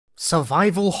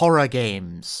Survival horror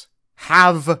games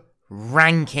have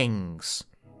rankings.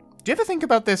 Do you ever think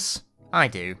about this? I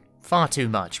do. Far too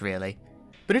much, really.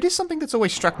 But it is something that's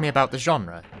always struck me about the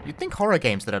genre. You'd think horror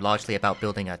games that are largely about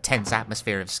building a tense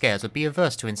atmosphere of scares would be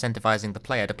averse to incentivizing the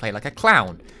player to play like a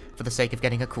clown, for the sake of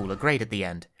getting a cooler grade at the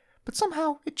end. But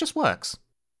somehow, it just works.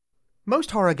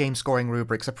 Most horror game scoring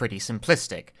rubrics are pretty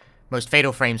simplistic. Most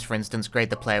Fatal Frames, for instance,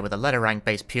 grade the player with a letter rank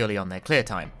based purely on their clear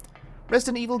time.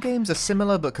 Resident Evil games are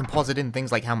similar, but composite in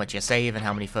things like how much you save and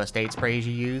how many first aid sprays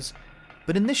you use.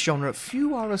 But in this genre,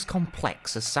 few are as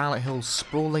complex as Silent Hill's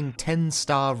sprawling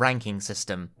 10-star ranking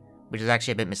system, which is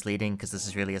actually a bit misleading because this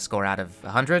is really a score out of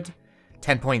 100.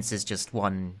 10 points is just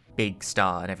one big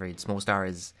star, and every small star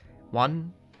is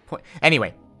 1 point.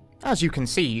 Anyway, as you can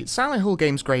see, Silent Hill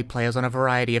games grade players on a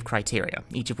variety of criteria,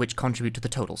 each of which contribute to the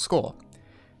total score.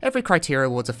 Every criteria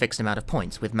awards a fixed amount of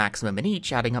points, with maximum in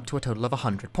each adding up to a total of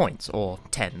 100 points, or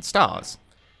 10 stars.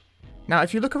 Now,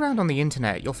 if you look around on the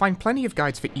internet, you'll find plenty of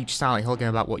guides for each Silent Hill game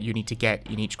about what you need to get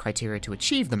in each criteria to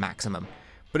achieve the maximum,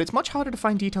 but it's much harder to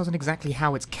find details on exactly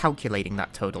how it's calculating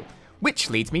that total.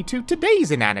 Which leads me to today's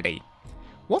inanity.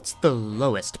 What's the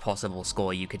lowest possible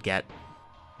score you could get?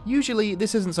 Usually,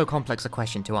 this isn't so complex a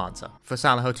question to answer. For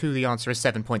Silent Hill 2, the answer is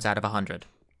 7 points out of 100.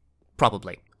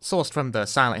 Probably. Sourced from the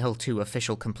Silent Hill 2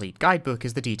 official complete guidebook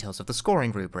is the details of the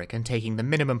scoring rubric, and taking the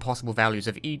minimum possible values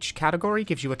of each category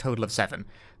gives you a total of 7.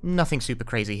 Nothing super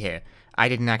crazy here. I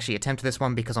didn't actually attempt this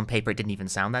one because on paper it didn't even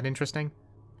sound that interesting.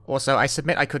 Also, I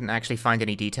submit I couldn't actually find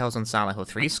any details on Silent Hill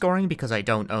 3's scoring because I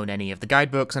don't own any of the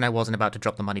guidebooks and I wasn't about to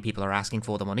drop the money people are asking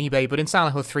for them on eBay, but in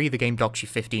Silent Hill 3 the game docks you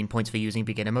 15 points for using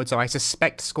beginner mode, so I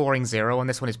suspect scoring 0 on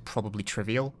this one is probably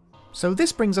trivial. So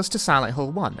this brings us to Silent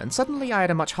Hill 1, and suddenly I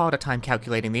had a much harder time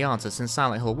calculating the answer since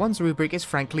Silent Hill 1's rubric is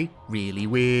frankly really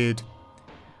weird.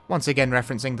 Once again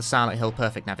referencing the Silent Hill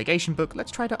Perfect Navigation book,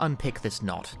 let's try to unpick this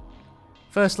knot.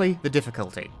 Firstly, the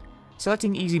difficulty.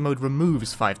 Selecting easy mode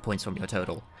removes 5 points from your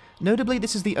total. Notably,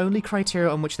 this is the only criteria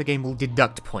on which the game will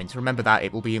deduct points, remember that,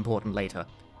 it will be important later.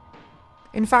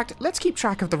 In fact, let's keep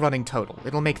track of the running total,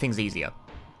 it'll make things easier.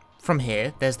 From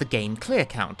here, there's the game clear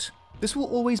count. This will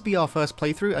always be our first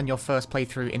playthrough, and your first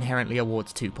playthrough inherently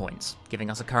awards 2 points,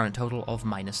 giving us a current total of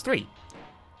 -3.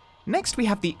 Next we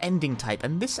have the ending type,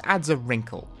 and this adds a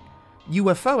wrinkle.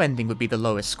 UFO ending would be the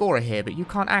lowest scorer here, but you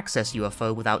can't access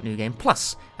UFO without New Game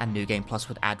Plus, and New Game Plus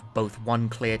would add both 1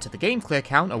 clear to the game clear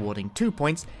count, awarding 2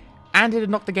 points, and it'd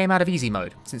knock the game out of easy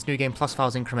mode, since New Game Plus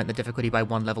files increment the difficulty by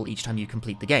 1 level each time you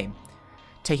complete the game,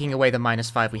 taking away the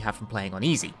 -5 we have from playing on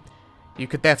easy. You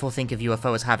could therefore think of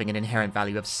UFO as having an inherent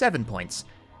value of 7 points,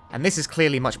 and this is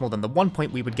clearly much more than the 1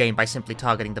 point we would gain by simply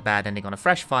targeting the bad ending on a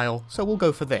fresh file, so we'll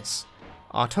go for this.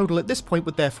 Our total at this point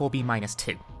would therefore be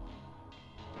 -2.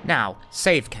 Now,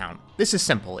 save count. This is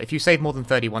simple, if you save more than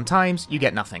 31 times, you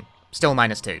get nothing. Still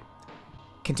 -2.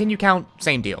 Continue count,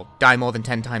 same deal. Die more than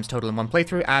 10 times total in one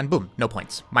playthrough, and boom, no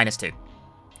points. -2.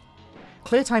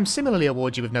 Clear time similarly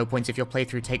awards you with no points if your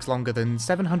playthrough takes longer than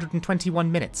 721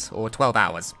 minutes, or 12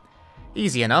 hours.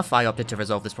 Easy enough, I opted to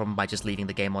resolve this problem by just leaving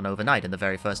the game on overnight in the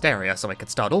very first area, so I could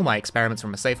start all my experiments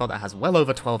from a save file that has well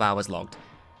over 12 hours logged.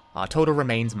 Our total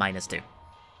remains -2.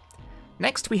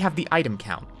 Next, we have the item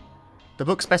count. The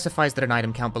book specifies that an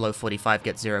item count below 45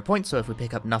 gets 0 points, so if we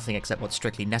pick up nothing except what's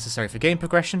strictly necessary for game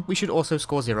progression, we should also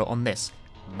score 0 on this,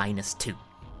 -2.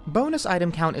 Bonus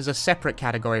item count is a separate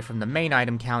category from the main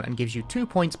item count and gives you 2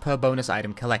 points per bonus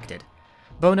item collected.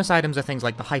 Bonus items are things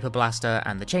like the Hyper Blaster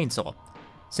and the Chainsaw.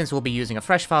 Since we'll be using a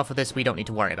fresh file for this, we don't need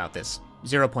to worry about this.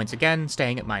 0 points again,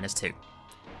 staying at -2.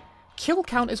 Kill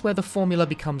count is where the formula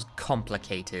becomes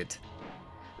complicated.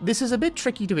 This is a bit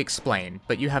tricky to explain,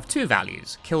 but you have 2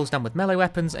 values, kills done with melee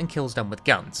weapons and kills done with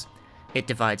guns. It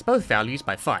divides both values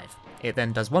by 5. It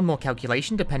then does one more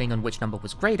calculation depending on which number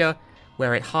was greater,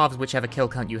 where it halves whichever kill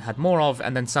count you had more of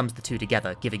and then sums the 2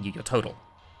 together, giving you your total.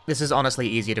 This is honestly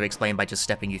easier to explain by just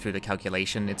stepping you through the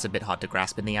calculation, it's a bit hard to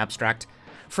grasp in the abstract.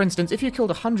 For instance, if you killed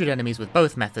 100 enemies with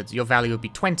both methods, your value would be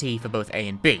 20 for both A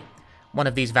and B. One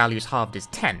of these values halved is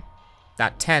 10.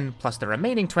 That 10 plus the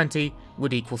remaining 20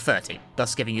 would equal 30,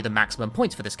 thus giving you the maximum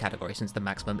points for this category since the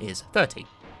maximum is 30.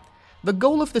 The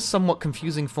goal of this somewhat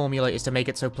confusing formula is to make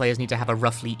it so players need to have a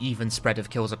roughly even spread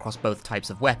of kills across both types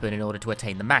of weapon in order to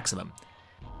attain the maximum.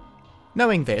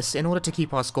 Knowing this, in order to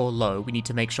keep our score low, we need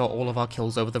to make sure all of our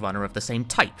kills over the run are of the same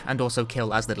type, and also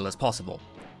kill as little as possible.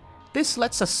 This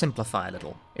lets us simplify a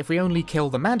little. If we only kill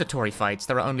the mandatory fights,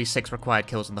 there are only 6 required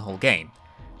kills in the whole game.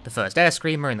 The first Air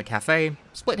Screamer in the cafe,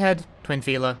 Splithead, Twin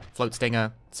Feeler, Float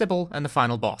Stinger, Sybil, and the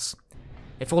final boss.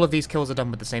 If all of these kills are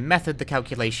done with the same method, the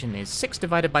calculation is 6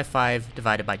 divided by 5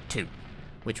 divided by 2,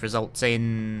 which results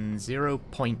in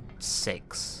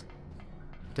 0.6.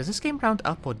 Does this game round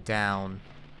up or down?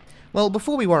 Well,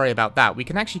 before we worry about that, we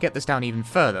can actually get this down even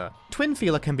further. Twin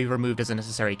Feeler can be removed as a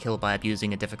necessary kill by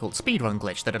abusing a difficult speedrun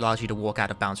glitch that allows you to walk out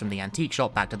of bounds from the antique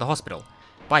shop back to the hospital,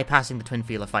 bypassing the Twin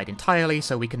Feeler fight entirely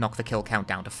so we can knock the kill count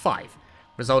down to 5,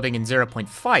 resulting in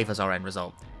 0.5 as our end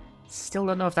result. Still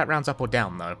don't know if that rounds up or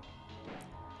down, though.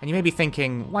 And you may be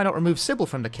thinking, why not remove Sybil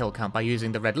from the kill count by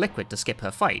using the red liquid to skip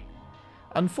her fight?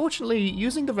 Unfortunately,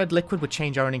 using the red liquid would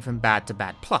change our earning from bad to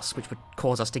bad plus, which would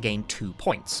cause us to gain 2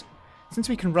 points. Since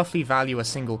we can roughly value a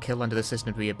single kill under the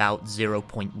system to be about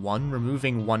 0.1,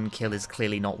 removing 1 kill is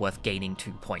clearly not worth gaining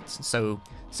 2 points, so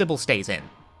Sybil stays in.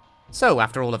 So,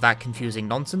 after all of that confusing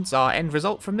nonsense, our end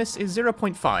result from this is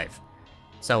 0.5.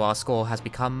 So our score has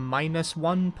become minus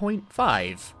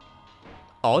 1.5.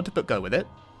 Odd, but go with it.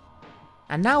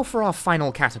 And now for our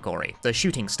final category, the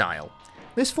shooting style.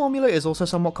 This formula is also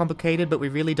somewhat complicated, but we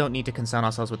really don't need to concern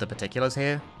ourselves with the particulars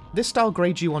here. This style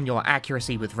grades you on your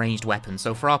accuracy with ranged weapons,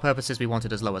 so for our purposes we want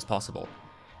it as low as possible.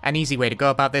 An easy way to go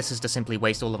about this is to simply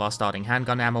waste all of our starting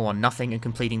handgun ammo on nothing and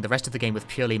completing the rest of the game with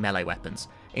purely melee weapons,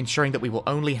 ensuring that we will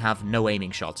only have no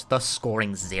aiming shots, thus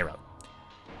scoring 0.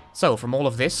 So from all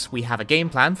of this, we have a game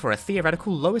plan for a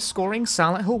theoretical lowest scoring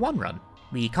Silent Hill 1 run.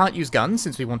 We can't use guns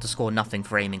since we want to score nothing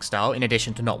for aiming style, in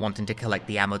addition to not wanting to collect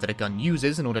the ammo that a gun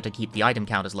uses in order to keep the item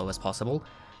count as low as possible.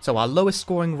 So our lowest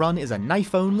scoring run is a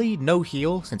knife only, no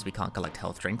heal, since we can't collect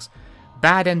health drinks,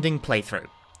 bad ending playthrough.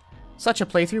 Such a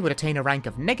playthrough would attain a rank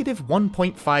of negative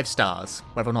 1.5 stars.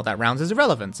 Whether or not that rounds is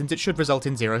irrelevant, since it should result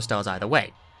in 0 stars either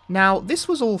way. Now, this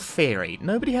was all theory.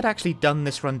 Nobody had actually done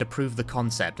this run to prove the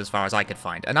concept as far as I could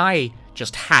find, and I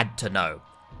just had to know.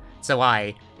 So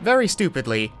I, very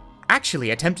stupidly, actually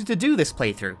attempted to do this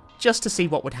playthrough, just to see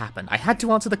what would happen. I had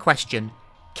to answer the question,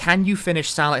 can you finish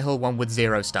Silent Hill 1 with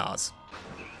 0 stars?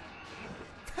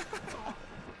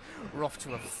 We're off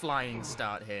to a flying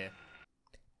start here.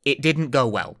 It didn't go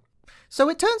well. So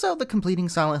it turns out that completing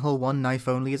Silent Hill 1 knife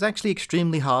only is actually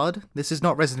extremely hard. This is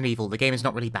not Resident Evil, the game is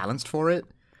not really balanced for it.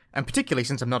 And particularly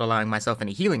since I'm not allowing myself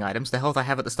any healing items, the health I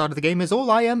have at the start of the game is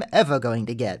all I am ever going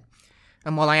to get.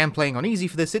 And while I am playing on easy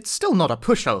for this, it's still not a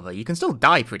pushover, you can still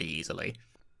die pretty easily.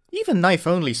 Even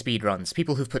knife-only speedruns,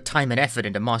 people who've put time and effort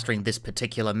into mastering this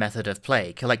particular method of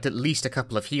play, collect at least a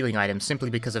couple of healing items simply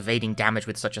because evading damage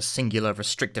with such a singular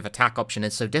restrictive attack option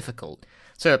is so difficult.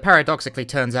 So it paradoxically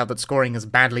turns out that scoring as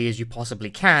badly as you possibly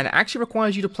can actually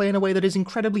requires you to play in a way that is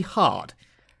incredibly hard.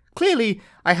 Clearly,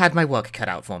 I had my work cut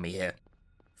out for me here.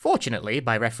 Fortunately,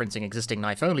 by referencing existing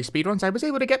knife-only speedruns, I was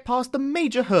able to get past the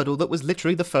major hurdle that was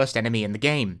literally the first enemy in the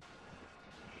game.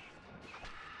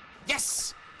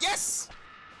 Yes! Yes!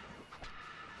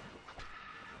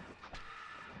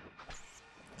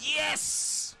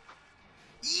 Yes!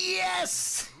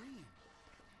 Yes!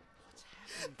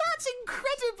 That's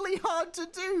incredibly hard to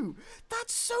do!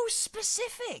 That's so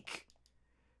specific!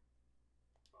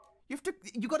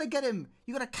 You gotta get him,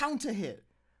 you gotta counter hit,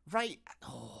 right?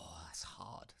 Oh, that's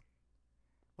hard.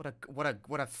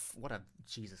 What a,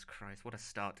 Jesus Christ, what a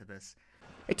start to this.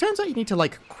 It turns out you need to,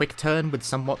 like, quick turn with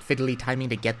somewhat fiddly timing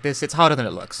to get this. It's harder than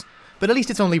it looks, but at least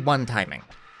it's only one timing.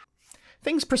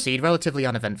 Things proceed relatively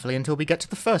uneventfully until we get to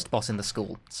the first boss in the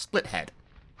school, Splithead.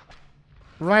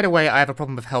 Right away, I have a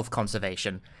problem with health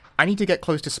conservation. I need to get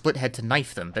close to Splithead to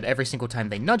knife them, but every single time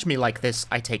they nudge me like this,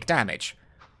 I take damage.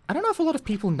 I don't know if a lot of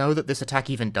people know that this attack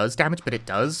even does damage, but it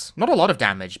does. Not a lot of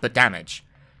damage, but damage.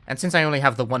 And since I only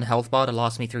have the 1 health bar to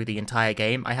last me through the entire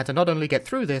game, I had to not only get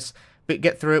through this, but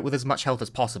get through it with as much health as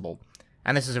possible.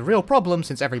 And this is a real problem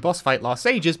since every boss fight lasts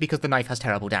ages because the knife has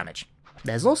terrible damage.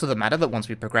 There's also the matter that once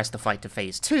we progress the fight to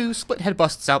phase 2, Splithead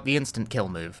busts out the instant kill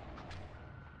move.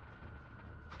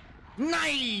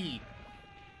 Nay!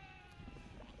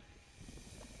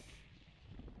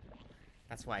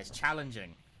 That's why it's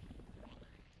challenging.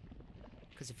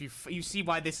 Because if you see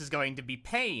why this is going to be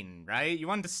pain, right? You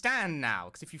understand now.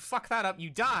 Because if you fuck that up, you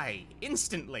die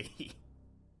instantly.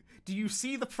 Do you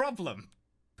see the problem?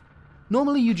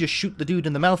 Normally you just shoot the dude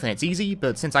in the mouth and it's easy,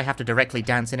 but since I have to directly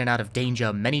dance in and out of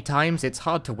danger many times, it's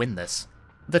hard to win this.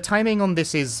 The timing on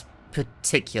this is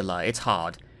particular, it's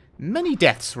hard. Many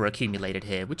deaths were accumulated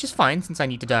here, which is fine since I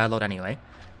need to die a lot anyway,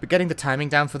 but getting the timing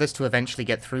down for this to eventually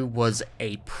get through was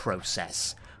a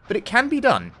process. But it can be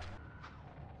done.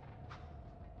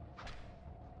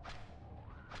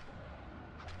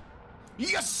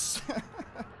 Yes!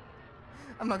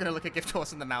 I'm not gonna look a gift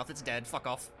horse in the mouth, it's dead, fuck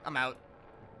off, I'm out.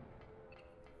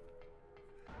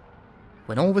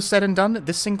 When all was said and done,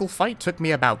 this single fight took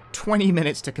me about 20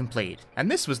 minutes to complete, and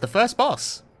this was the first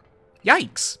boss.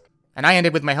 Yikes! And I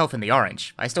ended with my health in the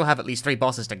orange. I still have at least 3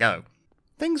 bosses to go.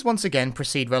 Things once again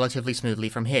proceed relatively smoothly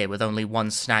from here, with only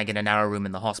one snag in a narrow room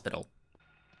in the hospital.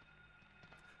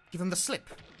 Give him the slip.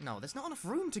 No, there's not enough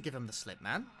room to give him the slip,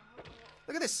 man.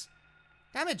 Look at this.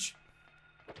 Damage.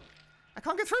 I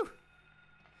can't get through.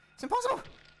 It's impossible.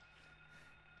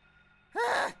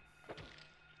 Ah.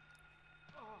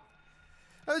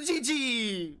 Oh,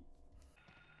 GG.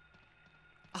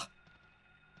 Ah.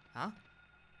 Huh?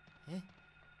 Eh?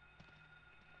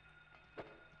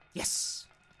 Yes.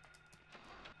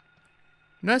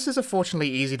 Nurses are fortunately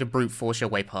easy to brute force your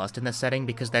way past in this setting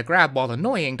because their grab, while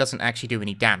annoying, doesn't actually do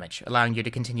any damage, allowing you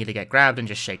to continue to get grabbed and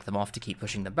just shake them off to keep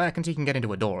pushing them back until you can get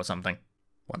into a door or something.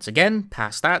 Once again,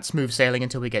 past that, smooth sailing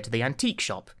until we get to the antique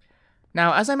shop.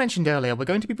 Now, as I mentioned earlier, we're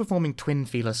going to be performing Twin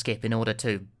Feeler skip in order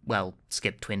to, well,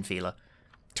 skip Twin Feeler,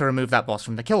 to remove that boss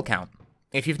from the kill count.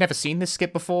 If you've never seen this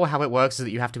skip before, how it works is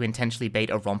that you have to intentionally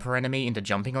bait a romper enemy into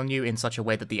jumping on you in such a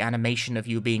way that the animation of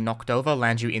you being knocked over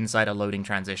lands you inside a loading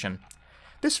transition.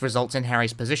 This results in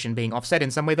Harry's position being offset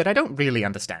in some way that I don't really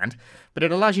understand, but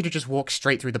it allows you to just walk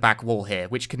straight through the back wall here,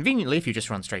 which conveniently, if you just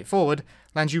run straight forward,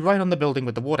 lands you right on the building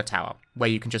with the water tower,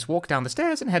 where you can just walk down the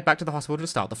stairs and head back to the hospital to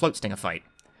start the float stinger fight.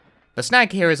 The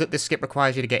snag here is that this skip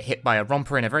requires you to get hit by a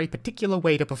romper in a very particular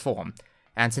way to perform,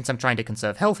 and since I'm trying to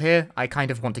conserve health here, I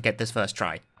kind of want to get this first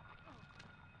try.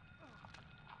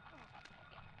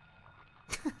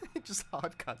 Just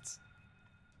hard cuts.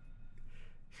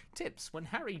 Tips when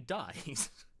Harry dies.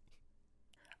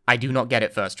 I do not get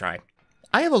it first try.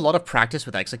 I have a lot of practice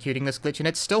with executing this glitch and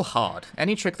it's still hard.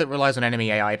 Any trick that relies on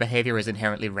enemy AI behavior is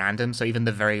inherently random, so even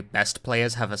the very best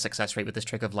players have a success rate with this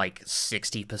trick of like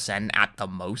 60% at the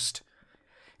most.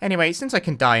 Anyway, since I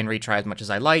can die and retry as much as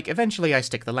I like, eventually I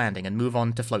stick the landing and move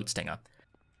on to Float Stinger.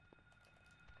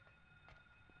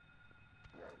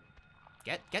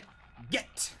 Get!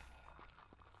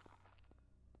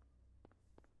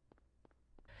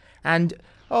 And,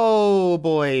 oh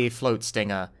boy, Float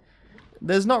Stinger.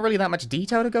 There's not really that much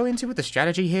detail to go into with the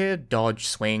strategy here. Dodge,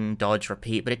 swing, dodge,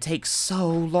 repeat, but it takes so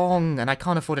long, and I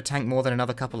can't afford to tank more than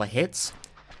another couple of hits.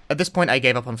 At this point, I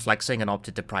gave up on flexing and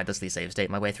opted to pridelessly save state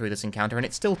my way through this encounter, and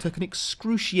it still took an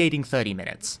excruciating 30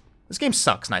 minutes. This game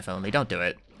sucks, knife only, don't do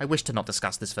it. I wish to not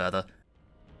discuss this further.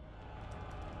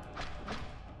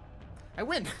 I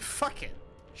win! Fuck it!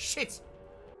 Shit!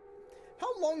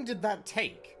 How long did that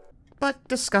take? But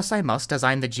discuss I must, as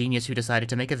I'm the genius who decided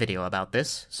to make a video about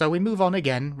this, so we move on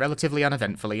again, relatively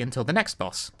uneventfully, until the next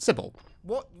boss, Sybil.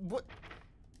 What?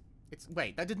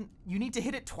 Wait, that didn't... You need to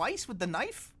hit it twice with the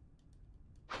knife?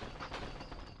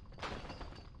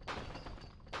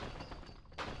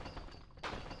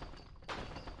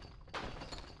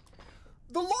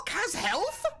 The lock has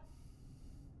health?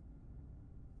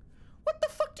 What the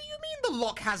fuck do you mean the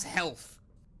lock has health?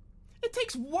 It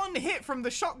takes one hit from the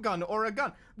shotgun or a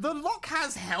gun. The lock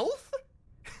has health?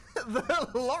 The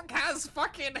lock has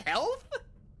fucking health?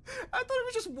 I thought it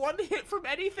was just one hit from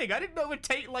anything. I didn't know it would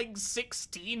take like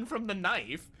 16 from the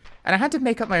knife. And I had to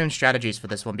make up my own strategies for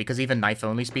this one because even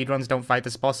knife-only speedruns don't fight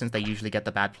this boss since they usually get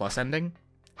the bad plus ending.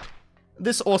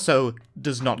 This also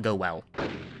does not go well.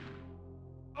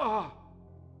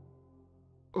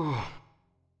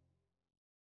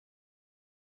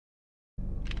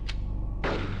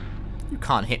 You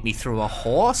can't hit me through a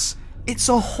horse. It's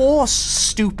a horse,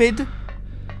 stupid.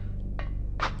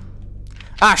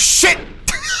 Ah, shit!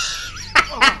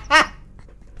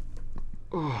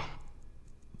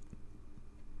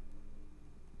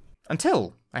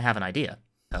 Until I have an idea.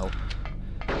 Oh,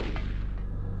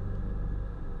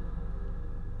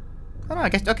 no, I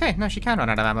guess, okay, no, she can run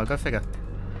out of ammo, go figure.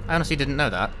 I honestly didn't know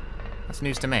that. That's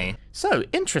news to me. So,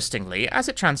 interestingly, as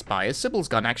it transpires, Sybil's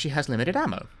gun actually has limited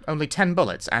ammo. Only 10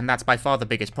 bullets, and that's by far the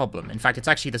biggest problem. In fact, it's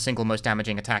actually the single most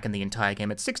damaging attack in the entire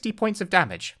game at 60 points of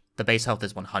damage. The base health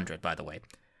is 100, by the way.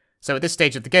 So at this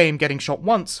stage of the game, getting shot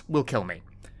once will kill me.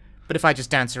 But if I just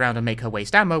dance around and make her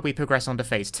waste ammo, we progress on to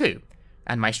phase 2.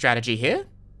 And my strategy here?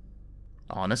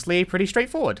 Honestly, pretty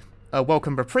straightforward. A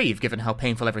welcome reprieve, given how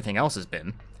painful everything else has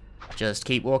been. Just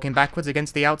keep walking backwards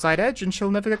against the outside edge, and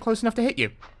she'll never get close enough to hit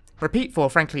you. Repeat for,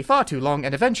 frankly, far too long,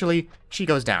 and eventually, she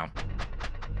goes down.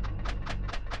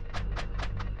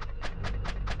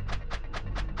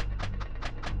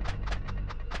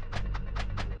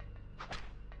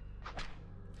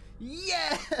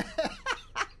 Yeah!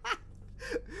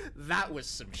 That was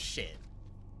some shit.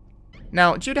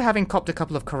 Now, due to having copped a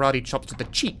couple of karate chops to the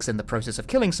cheeks in the process of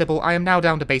killing Sybil, I am now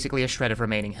down to basically a shred of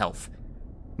remaining health.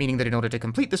 Meaning that in order to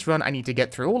complete this run, I need to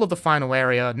get through all of the final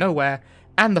area, nowhere,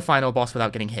 and the final boss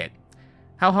without getting hit.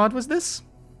 How hard was this?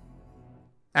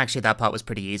 Actually, that part was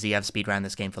pretty easy. I've speedrun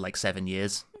this game for like 7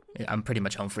 years. I'm pretty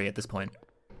much home free at this point.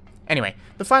 Anyway,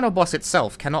 the final boss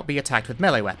itself cannot be attacked with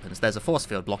melee weapons. There's a force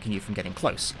field blocking you from getting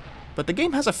close. but the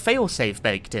game has a failsafe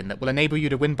baked in that will enable you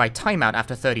to win by timeout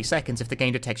after 30 seconds if the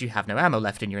game detects you have no ammo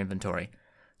left in your inventory.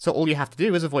 So all you have to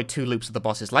do is avoid 2 loops of the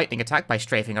boss's lightning attack by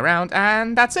strafing around,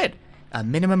 and that's it! A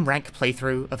minimum rank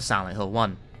playthrough of Silent Hill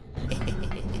 1.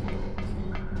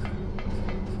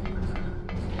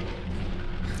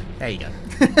 There you go.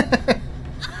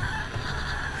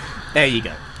 There you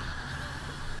go.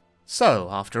 So,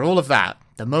 after all of that,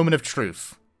 the moment of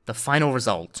truth, the final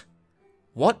result.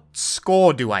 What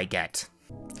score do I get?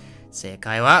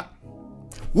 Seikaiwa.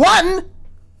 1?!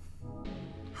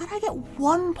 How did I get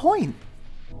 1 point?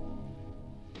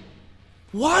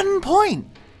 1 point!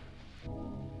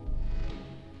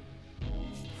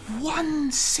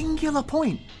 1 singular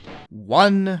point.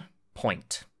 1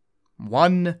 point.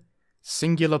 1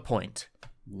 singular point.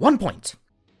 1 point.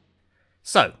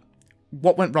 So,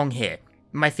 what went wrong here?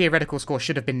 My theoretical score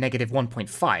should have been negative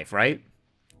 1.5, right?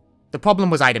 The problem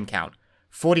was item count.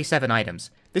 47 items.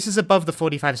 This is above the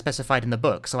 45 specified in the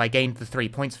book, so I gained the 3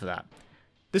 points for that.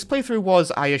 This playthrough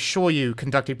was, I assure you,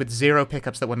 conducted with 0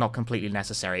 pickups that were not completely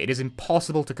necessary. It is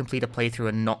impossible to complete a playthrough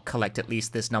and not collect at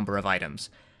least this number of items.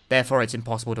 Therefore, it's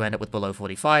impossible to end up with below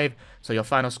 45, so your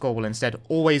final score will instead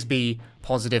always be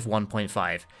positive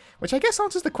 1.5. Which I guess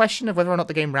answers the question of whether or not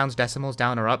the game rounds decimals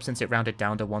down or up, since it rounded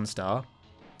down to 1 star.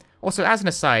 Also, as an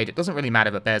aside, it doesn't really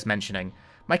matter but bears mentioning,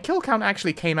 my kill count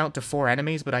actually came out to 4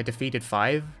 enemies, but I defeated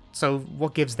 5, so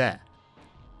what gives there?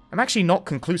 I'm actually not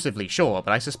conclusively sure,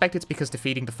 but I suspect it's because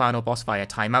defeating the final boss via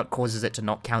timeout causes it to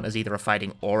not count as either a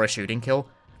fighting or a shooting kill.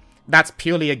 That's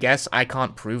purely a guess, I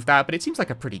can't prove that, but it seems like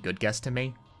a pretty good guess to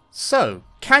me. So,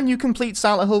 can you complete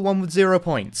Silent Hill 1 with 0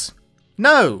 points?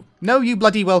 No! No, you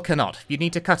bloody well cannot. You'd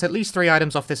need to cut at least 3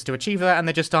 items off this to achieve that, and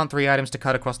there just aren't 3 items to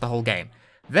cut across the whole game.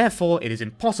 Therefore, it is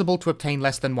impossible to obtain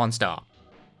less than 1 star.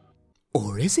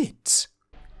 Or is it?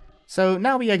 So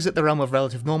now we exit the realm of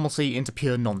relative normalcy into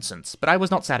pure nonsense, but I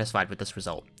was not satisfied with this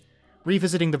result.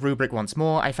 Revisiting the rubric once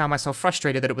more, I found myself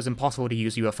frustrated that it was impossible to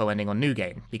use UFO ending on New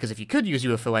Game, because if you could use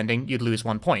UFO ending, you'd lose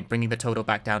 1 point, bringing the total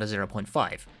back down to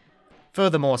 0.5.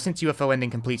 Furthermore, since UFO ending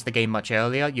completes the game much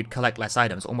earlier, you'd collect less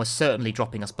items, almost certainly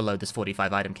dropping us below this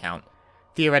 45 item count,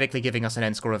 theoretically giving us an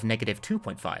end score of negative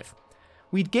 2.5.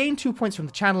 We'd gain 2 points from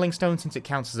the channeling stone since it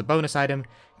counts as a bonus item,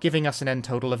 giving us an end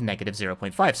total of negative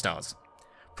 0.5 stars.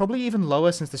 Probably even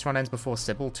lower since this run ends before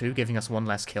Sybil too, giving us 1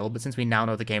 less kill, but since we now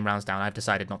know the game rounds down, I've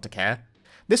decided not to care.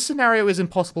 This scenario is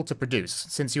impossible to produce,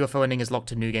 since UFO ending is locked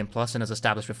to New Game Plus, and as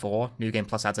established before, New Game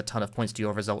Plus adds a ton of points to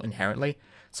your result inherently.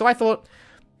 So I thought,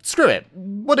 screw it,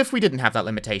 what if we didn't have that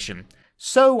limitation?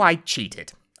 So I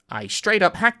cheated. I straight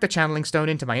up hacked the channeling stone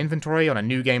into my inventory on a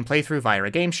New Game playthrough via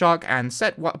a GameShark, and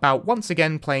set about once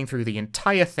again playing through the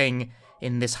entire thing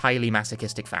in this highly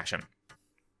masochistic fashion.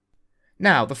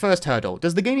 Now, the first hurdle,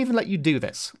 does the game even let you do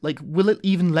this? Like, will it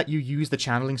even let you use the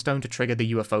channeling stone to trigger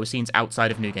the UFO scenes outside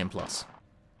of New Game Plus?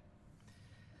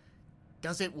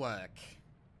 Does it work?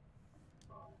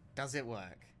 Does it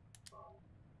work?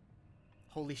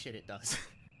 Holy shit, it does.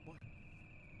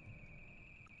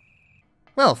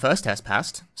 Well, first test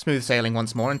passed. Smooth sailing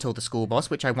once more until the school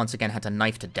boss, which I once again had to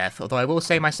knife to death, although I will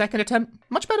say my second attempt,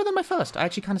 much better than my first. I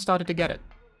actually kind of started to get it.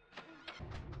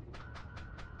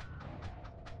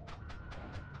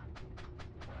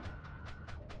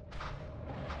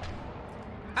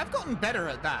 I've gotten better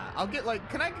at that. I'll get like,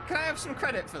 can I have some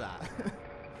credit for that?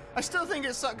 I still think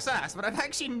it sucks ass, but I've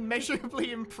actually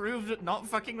measurably improved at not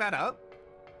fucking that up.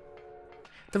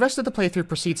 The rest of the playthrough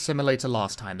proceeds similarly to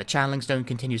last time. The channeling stone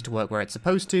continues to work where it's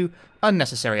supposed to,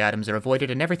 unnecessary items are avoided,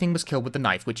 and everything was killed with the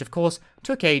knife, which of course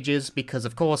took ages because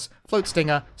of course Float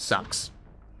Stinger sucks.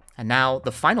 And now,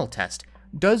 the final test.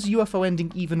 Does UFO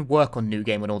ending even work on New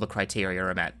Game when all the criteria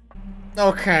are met?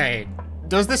 Okay,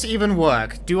 does this even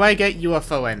work? Do I get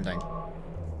UFO ending?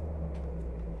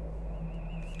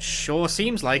 Sure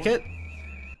seems like it.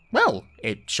 Well,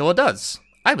 it sure does.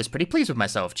 I was pretty pleased with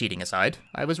myself, cheating aside.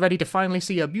 I was ready to finally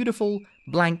see a beautiful,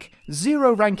 blank,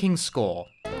 0 ranking score.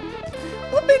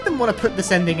 What made them want to put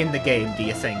this ending in the game, do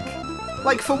you think?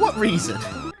 Like, for what reason?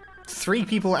 3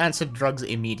 people answered drugs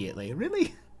immediately.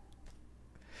 Really?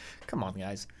 Come on,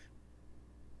 guys.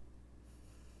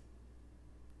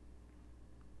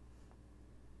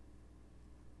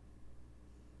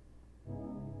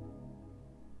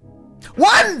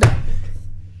 One!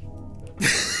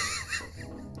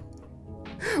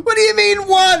 What do you mean,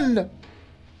 1?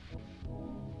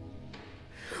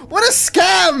 What a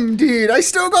scam, dude! I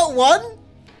still got 1?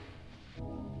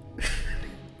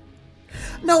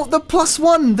 No, the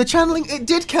 +1, the channeling, it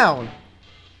did count.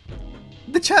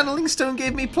 The channeling stone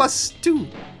gave me +2.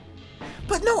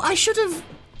 But no, I should have...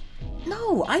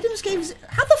 No, items gave...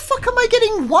 How the fuck am I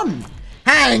getting 1?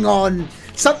 Hang on!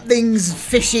 Something's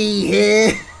fishy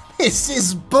here. This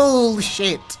is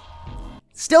bullshit.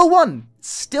 Still won.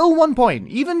 Still 1 point.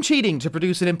 Even cheating to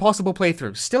produce an impossible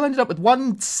playthrough still ended up with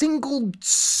one single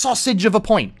sausage of a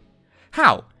point.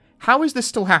 How? How is this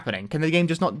still happening? Can the game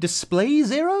just not display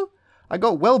 0? I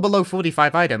got well below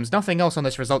 45 items. Nothing else on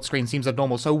this result screen seems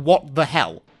abnormal, so what the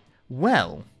hell?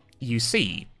 Well, you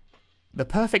see, the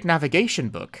perfect navigation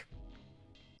book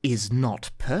is not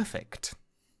perfect.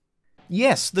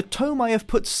 Yes, the tome I have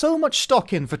put so much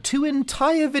stock in for 2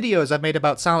 entire videos I've made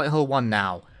about Silent Hill 1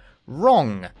 now.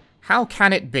 Wrong. How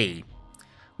can it be?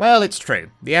 Well, it's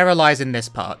true. The error lies in this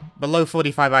part. Below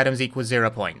 45 items equals 0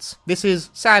 points. This is,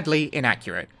 sadly,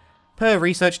 inaccurate. Per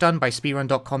research done by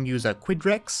speedrun.com user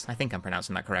Quidrex, I think I'm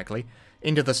pronouncing that correctly,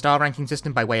 into the star ranking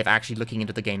system by way of actually looking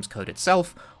into the game's code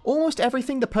itself, almost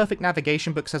everything the perfect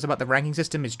navigation book says about the ranking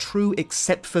system is true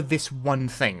except for this one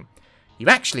thing. You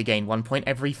actually gain 1 point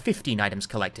every 15 items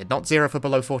collected, not 0 for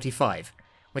below 45.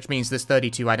 Which means there's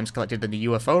 32 items collected in the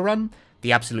UFO run,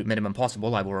 the absolute minimum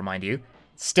possible, I will remind you,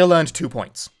 still earned 2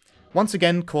 points. Once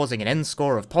again, causing an end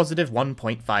score of positive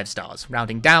 1.5 stars,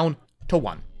 rounding down to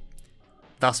 1.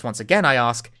 Thus, once again, I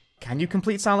ask, can you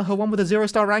complete Silent Hill 1 with a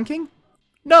 0-star ranking?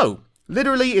 No!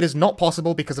 Literally, it is not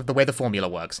possible because of the way the formula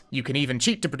works. You can even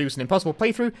cheat to produce an impossible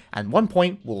playthrough, and 1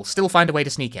 point will still find a way to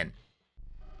sneak in.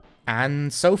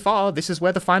 And so far, this is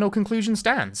where the final conclusion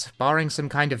stands, barring some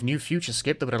kind of new future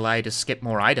skip that would allow you to skip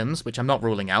more items, which I'm not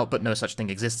ruling out, but no such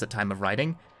thing exists at time of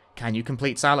writing. Can you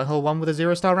complete Silent Hill 1 with a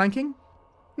 0-star ranking?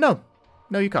 No.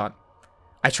 No, you can't.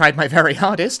 I tried my very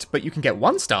hardest, but you can get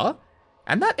 1 star,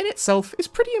 and that in itself is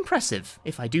pretty impressive,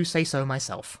 if I do say so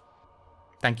myself.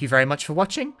 Thank you very much for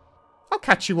watching. I'll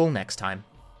catch you all next time.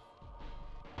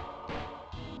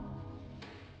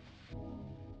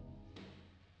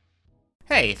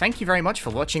 Hey, thank you very much for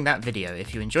watching that video.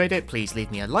 If you enjoyed it, please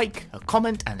leave me a like, a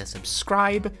comment, and a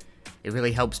subscribe. It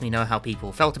really helps me know how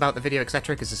people felt about the video,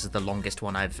 etc., because this is the longest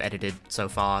one I've edited so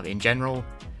far in general.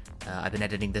 I've been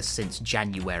editing this since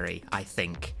January, I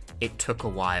think. It took a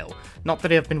while. Not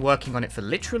that I've been working on it for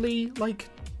literally, like,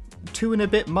 2 and a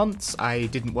bit months. I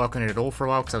didn't work on it at all for a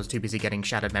while because I was too busy getting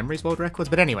Shattered Memories world records.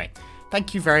 But anyway,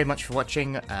 thank you very much for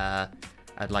watching. I'd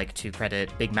like to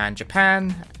credit Big Man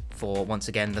Japan for, once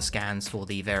again, the scans for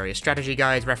the various strategy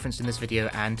guides referenced in this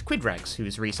video, and Quidrex,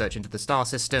 whose research into the star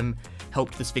system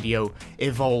helped this video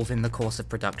evolve in the course of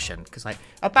production. Because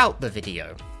about the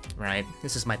video, right?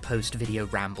 This is my post-video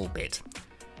ramble bit.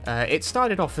 It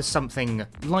started off as something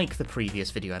like the previous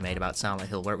video I made about Silent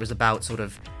Hill, where it was about sort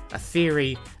of a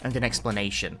theory and an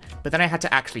explanation, but then I had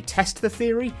to actually test the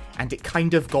theory, and it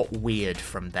kind of got weird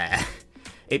from there.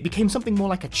 It became something more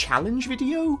like a challenge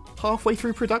video halfway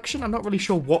through production. I'm not really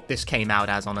sure what this came out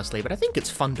as, honestly, but I think it's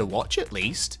fun to watch, at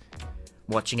least.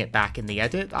 Watching it back in the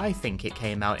edit, I think it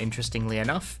came out interestingly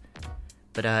enough.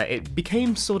 But it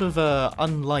became sort of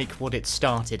unlike what it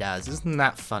started as. Isn't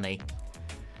that funny?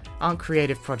 Aren't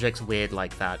creative projects weird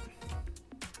like that?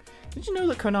 Did you know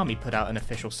that Konami put out an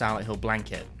official Silent Hill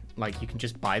blanket? Like, you can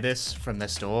just buy this from their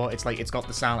store. It's like, it's got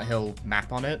the Silent Hill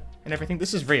map on it and everything.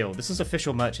 This is real. This is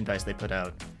official merchandise they put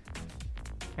out.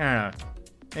 I don't know.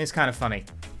 It's kind of funny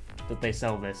that they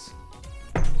sell this.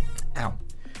 Ow.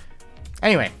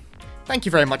 Anyway, thank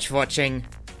you very much for watching.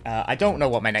 I don't know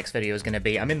what my next video is going to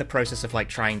be. I'm in the process of, like,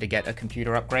 trying to get a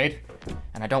computer upgrade,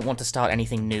 and I don't want to start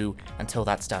anything new until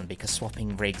that's done, because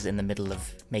swapping rigs in the middle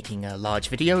of making a large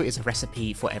video is a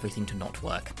recipe for everything to not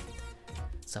work.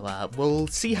 So, we'll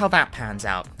see how that pans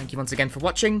out. Thank you once again for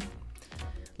watching.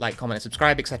 Like, comment, and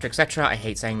subscribe, etc., etc. I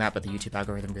hate saying that, but the YouTube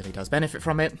algorithm really does benefit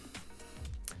from it.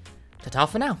 Ta-ta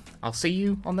for now. I'll see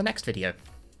you on the next video.